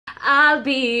I'll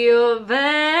be your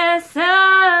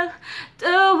vessel,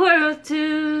 the world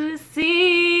to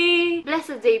see.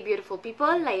 Blessed day, beautiful people.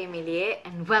 I am Emilie,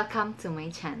 and welcome to my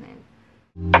channel.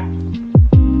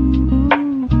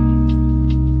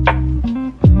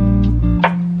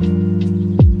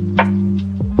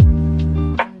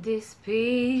 This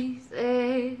piece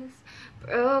is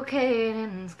broken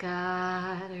and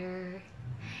scattered,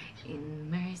 in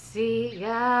mercy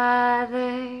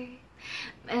gathered,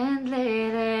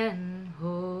 mended and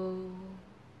whole,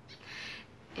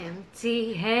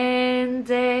 empty-handed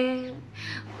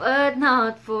but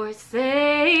not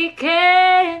forsaken.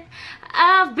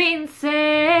 I've been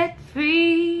set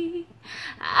free,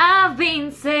 I've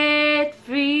been set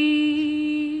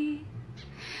free.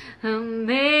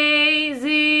 Amazing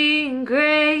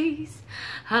grace,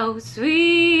 how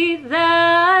sweet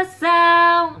the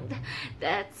sound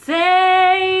that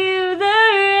saved a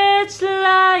wretch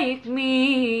like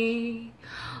me.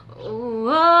 Oh,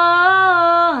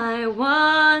 I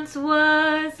once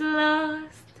was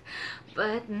lost,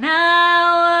 but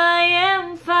now I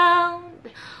am found.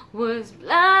 Was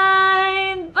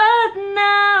blind, but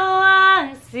now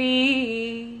I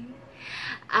see.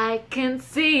 I can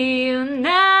see you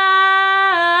now.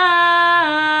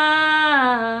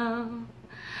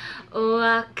 Oh,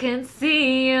 I can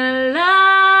see your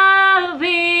love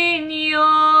in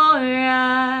your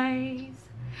eyes,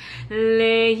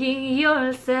 laying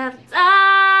yourself down,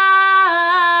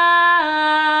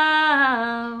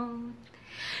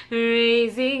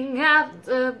 raising up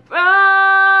the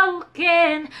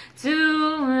broken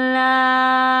to life.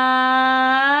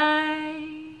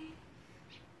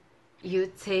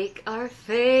 You take our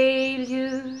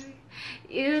failure,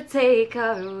 you take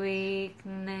our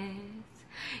weakness,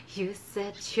 you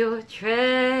set your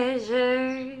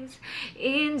treasures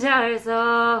in jars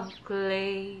of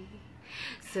clay.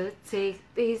 So take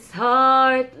this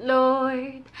heart,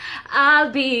 Lord,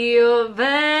 I'll be your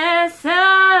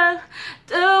vessel,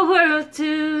 the world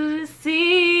to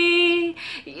see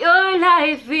your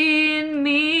life in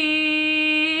me.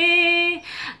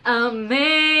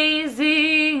 Amazing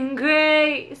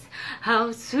grace,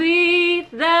 how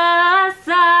sweet the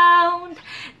sound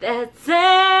that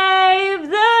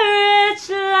saved a wretch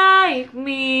like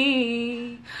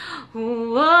me.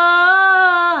 Oh,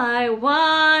 I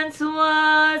once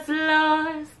was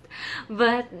lost,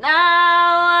 but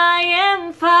now I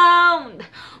am found.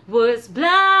 Was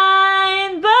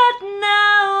blind, but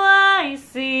now I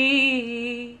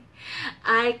see.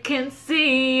 I can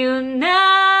see you now.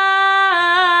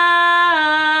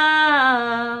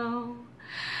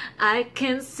 I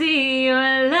can see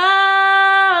your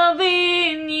love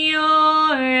in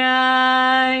your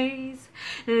eyes,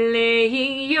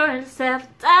 laying yourself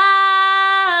down,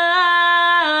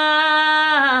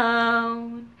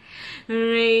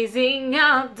 raising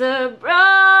up the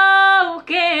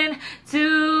broken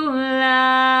to life.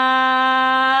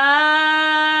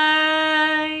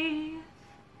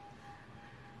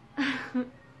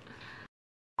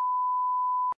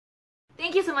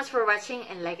 Thank you so much for watching,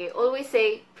 and like I always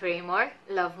say, pray more,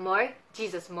 love more,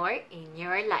 Jesus more in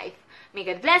your life. May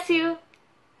God bless you!